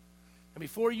that. And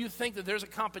before you think that there's a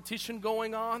competition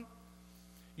going on,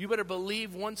 you better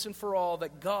believe once and for all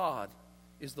that God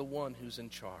is the one who's in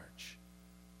charge.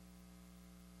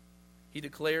 He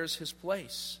declares his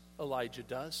place, Elijah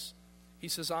does. He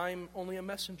says, I'm only a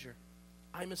messenger.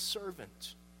 I'm a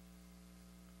servant.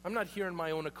 I'm not here in my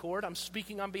own accord. I'm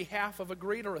speaking on behalf of a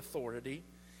greater authority,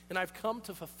 and I've come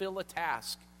to fulfill a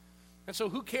task. And so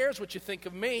who cares what you think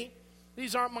of me?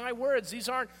 These aren't my words. These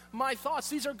aren't my thoughts.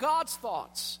 These are God's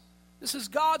thoughts. This is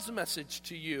God's message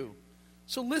to you.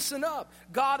 So listen up.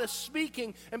 God is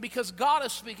speaking, and because God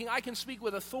is speaking, I can speak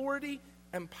with authority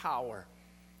and power.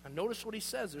 And notice what he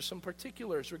says. There's some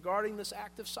particulars regarding this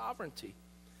act of sovereignty.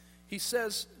 He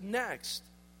says next,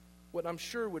 what I'm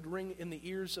sure would ring in the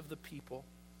ears of the people.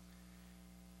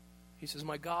 He says,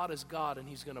 my God is God, and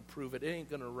he's going to prove it. It ain't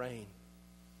going to rain.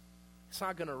 It's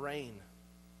not going to rain.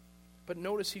 But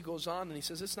notice he goes on and he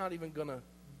says, it's not even going to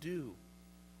do.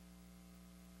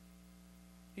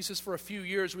 He says, for a few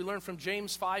years, we learned from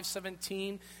James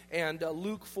 5:17 and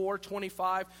Luke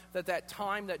 4:25 that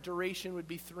time, that duration would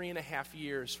be 3.5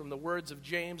 years, from the words of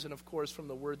James and, of course, from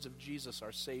the words of Jesus,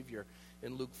 our Savior,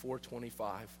 in Luke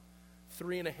 4:25.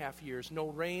 3.5 years, no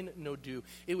rain, no dew.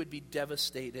 It would be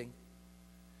devastating.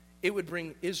 It would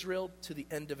bring Israel to the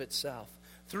end of itself.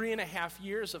 3.5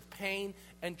 years of pain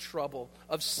and trouble,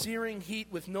 of searing heat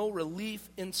with no relief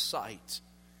in sight.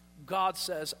 God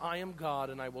says, I am God,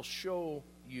 and I will show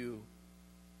you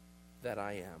that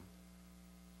I am.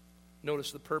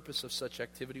 Notice the purpose of such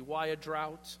activity. Why a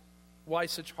drought? Why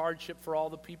such hardship for all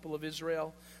the people of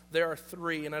Israel? There are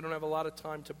three, and I don't have a lot of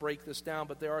time to break this down,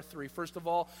 but there are three. First of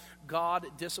all, God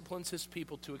disciplines his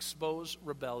people to expose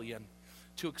rebellion.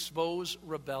 To expose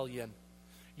rebellion.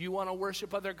 You want to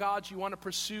worship other gods? You want to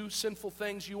pursue sinful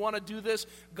things? You want to do this?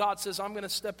 God says, I'm going to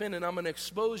step in and I'm going to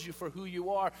expose you for who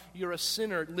you are. You're a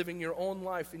sinner living your own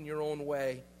life in your own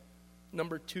way.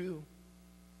 Number two,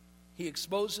 he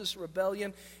exposes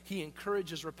rebellion. He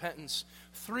encourages repentance.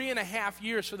 3.5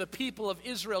 years for the people of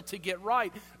Israel to get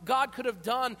right. God could have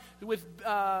done with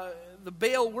the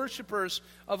Baal worshipers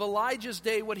of Elijah's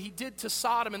day what he did to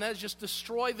Sodom, and that is just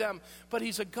destroy them. But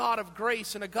he's a God of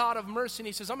grace and a God of mercy, and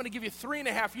he says, I'm going to give you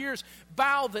 3.5 years.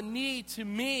 Bow the knee to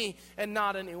me and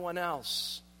not anyone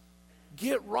else.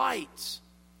 Get right.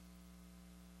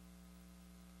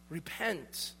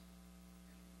 Repent.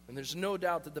 And there's no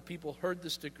doubt that the people heard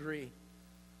this decree,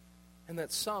 and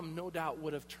that some, no doubt,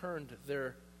 would have turned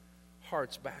their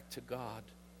hearts back to God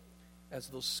as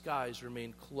those skies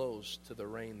remained closed to the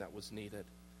rain that was needed.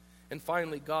 And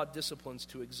finally, God disciplines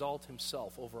to exalt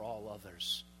himself over all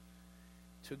others.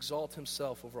 To exalt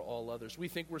himself over all others. We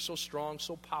think we're so strong,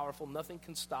 so powerful, nothing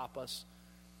can stop us.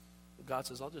 But God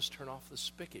says, I'll just turn off the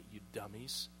spigot, you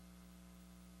dummies.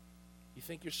 You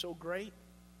think you're so great?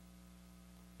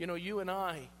 You know, you and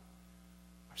I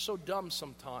are so dumb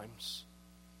sometimes.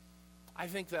 I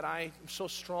think that I am so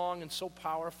strong and so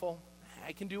powerful,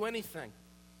 I can do anything.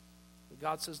 And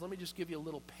God says, let me just give you a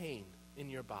little pain in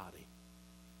your body.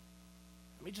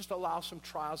 Let me just allow some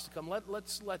trials to come.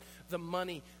 Let's let the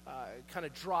money kind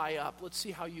of dry up. Let's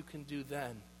see how you can do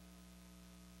then.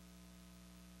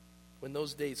 When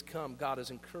those days come, God is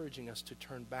encouraging us to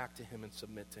turn back to Him and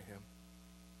submit to Him.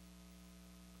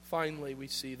 Finally, we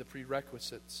see the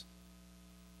prerequisites.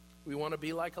 We want to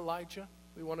be like Elijah.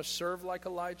 We want to serve like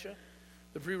Elijah.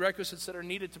 The prerequisites that are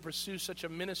needed to pursue such a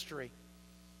ministry.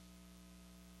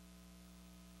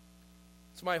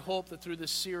 It's my hope that through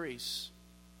this series,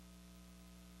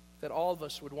 that all of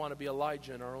us would want to be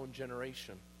Elijah in our own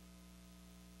generation.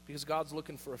 Because God's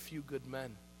looking for a few good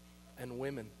men and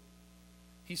women.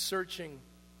 He's searching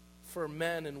for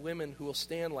men and women who will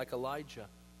stand like Elijah.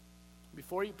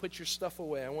 Before you put your stuff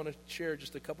away, I want to share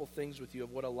just a couple things with you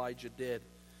of what Elijah did.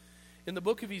 In the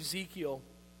book of Ezekiel,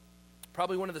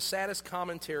 probably one of the saddest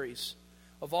commentaries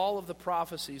of all of the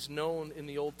prophecies known in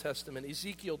the Old Testament,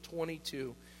 Ezekiel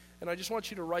 22. And I just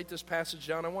want you to write this passage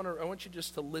down. I want you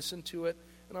just to listen to it,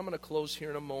 and I'm going to close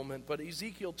here in a moment. But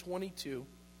Ezekiel 22,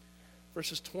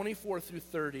 verses 24 through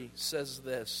 30 says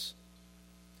this: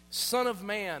 Son of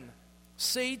man,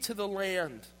 say to the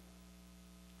land,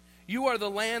 you are the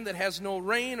land that has no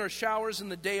rain or showers in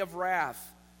the day of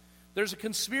wrath. There's a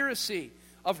conspiracy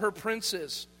of her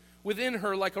princes. Within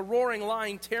her, like a roaring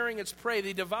lion tearing its prey,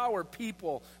 they devour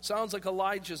people. Sounds like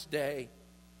Elijah's day.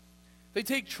 They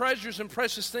take treasures and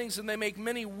precious things, and they make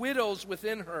many widows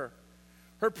within her.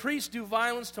 Her priests do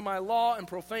violence to my law and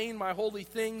profane my holy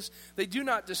things. They do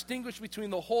not distinguish between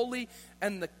the holy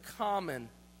and the common.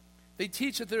 They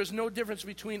teach that there is no difference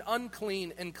between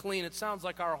unclean and clean. It sounds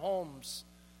like our homes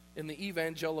in the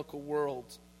evangelical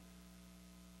world.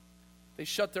 They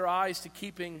shut their eyes to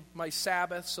keeping my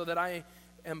Sabbath so that I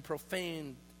am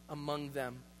profaned among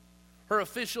them. Her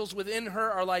officials within her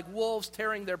are like wolves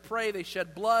tearing their prey. They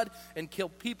shed blood and kill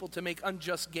people to make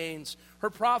unjust gains. Her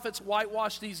prophets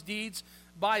whitewash these deeds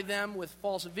by them with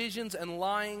false visions and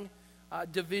lying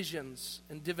divisions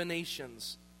and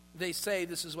divinations. They say,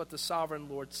 this is what the sovereign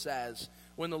Lord says,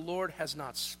 when the Lord has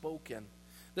not spoken.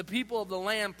 The people of the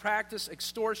land practice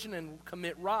extortion and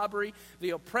commit robbery.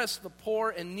 They oppress the poor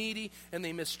and needy, and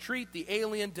they mistreat the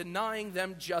alien, denying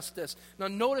them justice. Now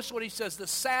notice what he says, the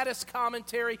saddest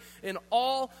commentary in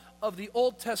all of the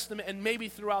Old Testament and maybe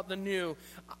throughout the New.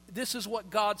 This is what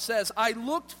God says: I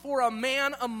looked for a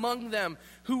man among them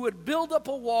who would build up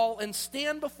a wall and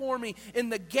stand before me in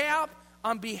the gap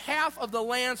on behalf of the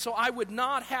land so I would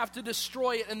not have to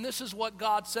destroy it. And this is what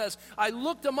God says: I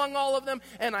looked among all of them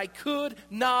and I could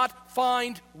not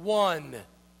find one.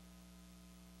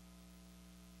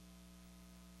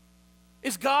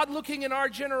 Is God looking in our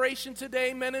generation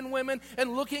today, men and women,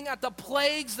 and looking at the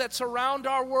plagues that surround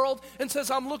our world and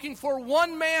says, I'm looking for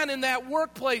one man in that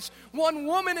workplace, one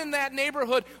woman in that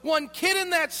neighborhood, one kid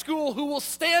in that school who will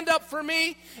stand up for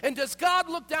me? And does God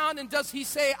look down and does He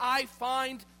say, I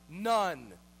find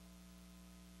none?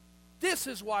 This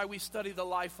is why we study the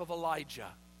life of Elijah.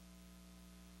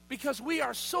 Because we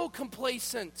are so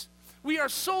complacent. We are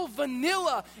so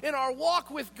vanilla in our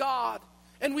walk with God.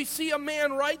 And we see a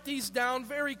man write these down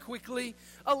very quickly.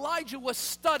 Elijah was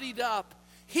studied up.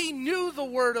 He knew the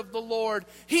word of the Lord.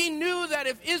 He knew that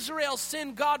if Israel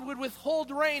sinned, God would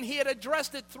withhold rain. He had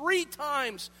addressed it 3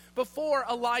 times before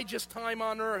Elijah's time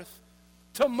on earth.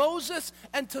 To Moses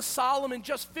and to Solomon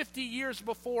just 50 years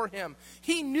before him.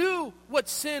 He knew what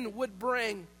sin would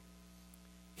bring.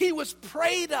 He was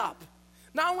prayed up.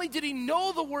 Not only did he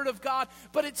know the word of God,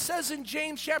 but it says in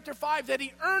James chapter 5 that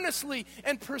he earnestly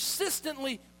and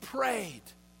persistently prayed.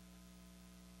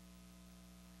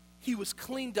 He was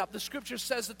cleaned up. The scripture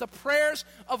says that the prayers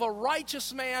of a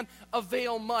righteous man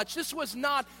avail much. This was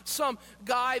not some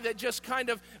guy that just kind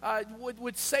of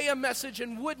would say a message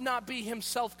and would not be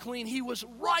himself clean. He was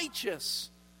righteous.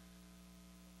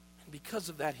 And because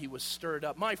of that, he was stirred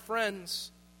up. My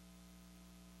friends,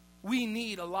 we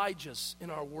need Elijahs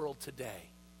in our world today.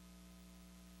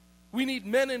 We need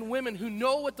men and women who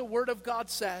know what the Word of God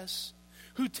says,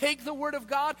 who take the Word of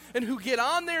God and who get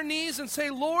on their knees and say,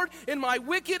 Lord, in my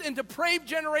wicked and depraved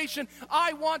generation,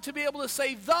 I want to be able to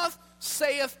say, thus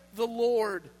saith the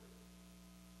Lord.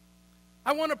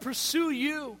 I want to pursue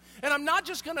you. And I'm not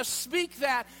just going to speak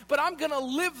that, but I'm going to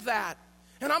live that.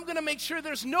 And I'm going to make sure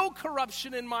there's no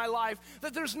corruption in my life,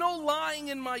 that there's no lying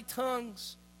in my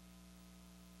tongues.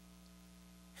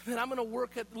 And then I'm going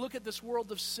to look at this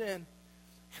world of sin,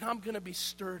 and I'm going to be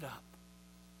stirred up.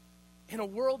 In a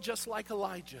world just like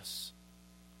Elijah's,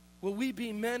 Will we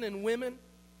be men and women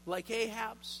like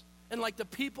Ahab's? And like the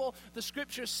people, the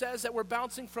scripture says that we're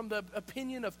bouncing from the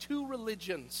opinion of two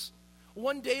religions.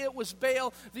 One day it was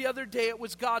Baal, the other day it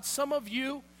was God. Some of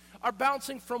you are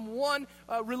bouncing from one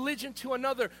religion to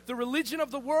another. The religion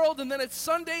of the world, and then it's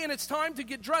Sunday and it's time to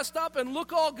get dressed up and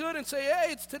look all good and say,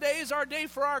 hey, today is our day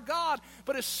for our God.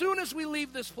 But as soon as we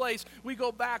leave this place, we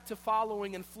go back to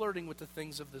following and flirting with the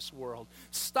things of this world.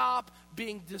 Stop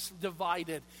being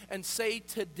divided and say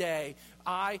today,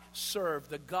 I serve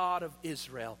the God of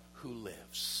Israel who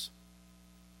lives.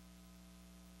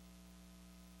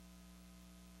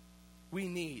 We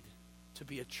need to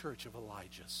be a church of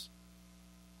Elijahs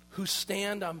who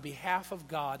stand on behalf of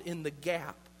God in the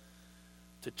gap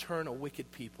to turn a wicked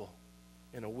people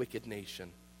and a wicked nation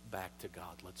back to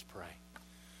God. Let's pray.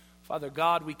 Father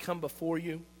God, we come before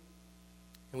you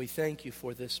and we thank you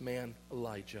for this man,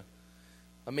 Elijah,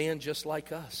 a man just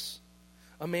like us,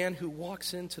 a man who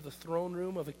walks into the throne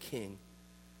room of a king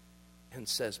and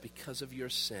says, because of your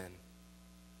sin,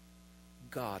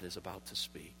 God is about to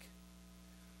speak.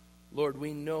 Lord,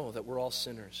 we know that we're all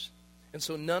sinners. And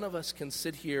so none of us can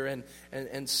sit here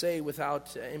and say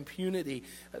without impunity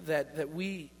that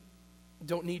we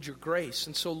don't need your grace.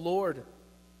 And so, Lord,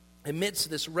 amidst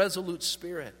this resolute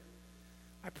spirit,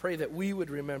 I pray that we would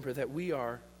remember that we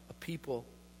are a people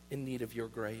in need of your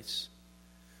grace.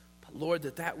 But, Lord,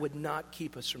 that would not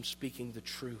keep us from speaking the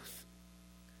truth.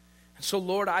 So,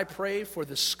 Lord, I pray for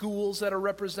the schools that are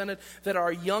represented, that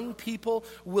our young people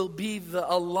will be the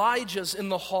Elijahs in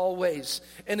the hallways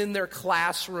and in their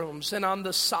classrooms and on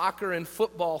the soccer and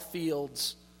football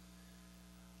fields.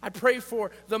 I pray for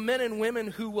the men and women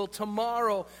who will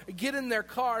tomorrow get in their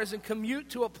cars and commute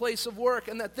to a place of work,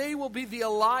 and that they will be the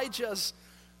Elijahs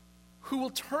who will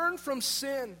turn from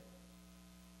sin,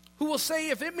 who will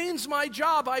say, if it means my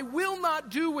job, I will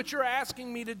not do what you're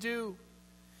asking me to do.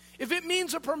 If it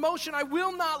means a promotion, I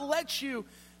will not let you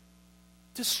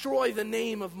destroy the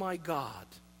name of my God.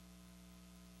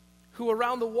 Who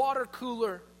around the water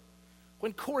cooler,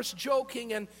 when coarse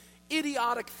joking and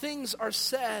idiotic things are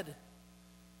said,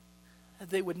 that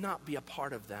they would not be a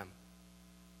part of them,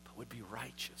 but would be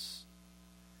righteous.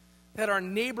 That our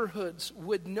neighborhoods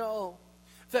would know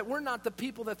that we're not the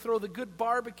people that throw the good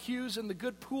barbecues and the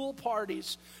good pool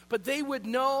parties, but they would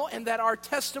know, and that our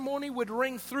testimony would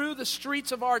ring through the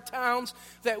streets of our towns,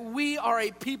 that we are a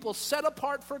people set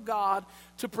apart for God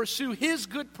to pursue his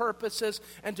good purposes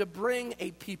and to bring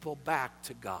a people back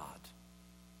to God.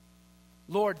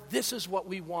 Lord, this is what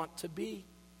we want to be.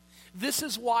 This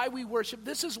is why we worship.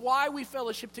 This is why we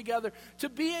fellowship together, to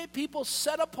be a people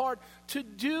set apart to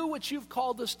do what you've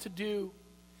called us to do.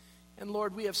 And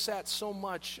Lord, we have sat so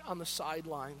much on the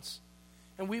sidelines,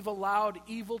 and we've allowed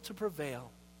evil to prevail.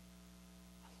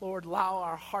 Lord, allow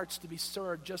our hearts to be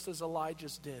stirred just as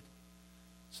Elijah's did,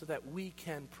 so that we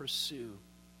can pursue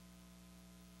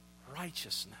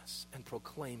righteousness and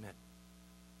proclaim it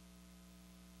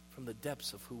from the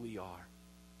depths of who we are,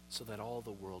 so that all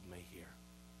the world may hear.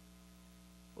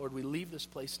 Lord, we leave this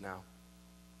place now,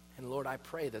 and Lord, I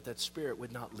pray that spirit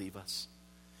would not leave us.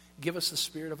 Give us the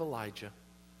spirit of Elijah,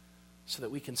 so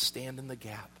that we can stand in the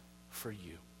gap for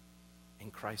you. In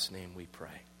Christ's name we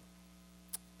pray.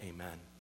 Amen.